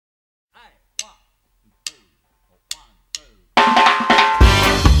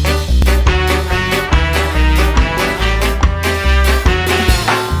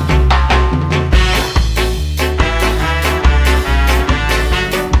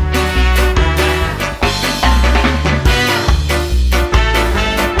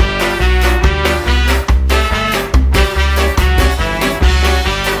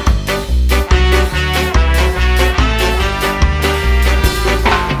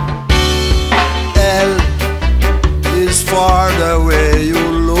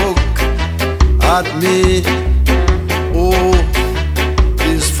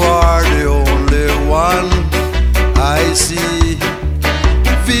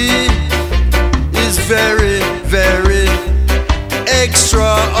very, very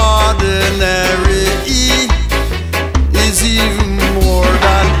extraordinary. He is even more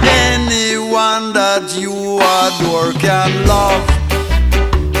than anyone that you adore can love.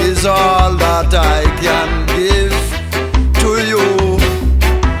 Is all that I can give to you.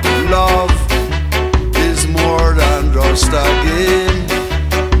 Love is more than just a game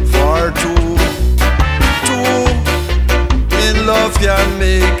for two. Two in love can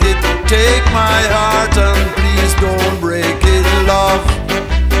make it. Take my heart and please don't break it. Love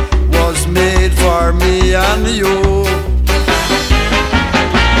was made for me and you.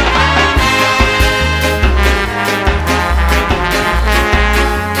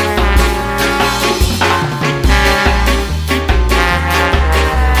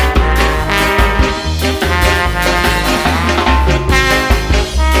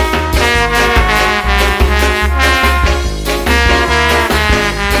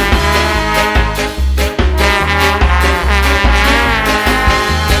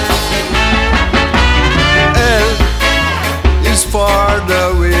 For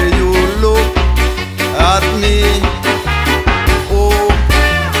the way you look at me. O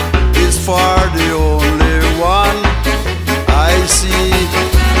is for the only one I see.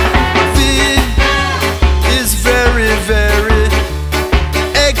 V is very, very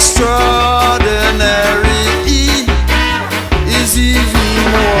extraordinary. E is even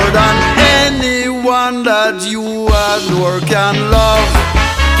more than anyone that you adore can love.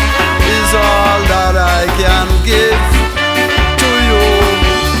 Is all that I can give.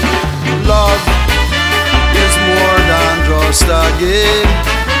 Love is more than just a game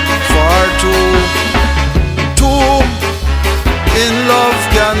for two. Two in love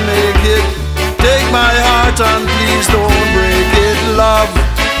can make it. Take my heart and please don't break it. Love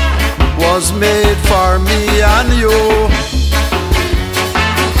was made for me and you.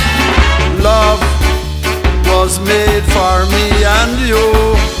 Love was made for me and you.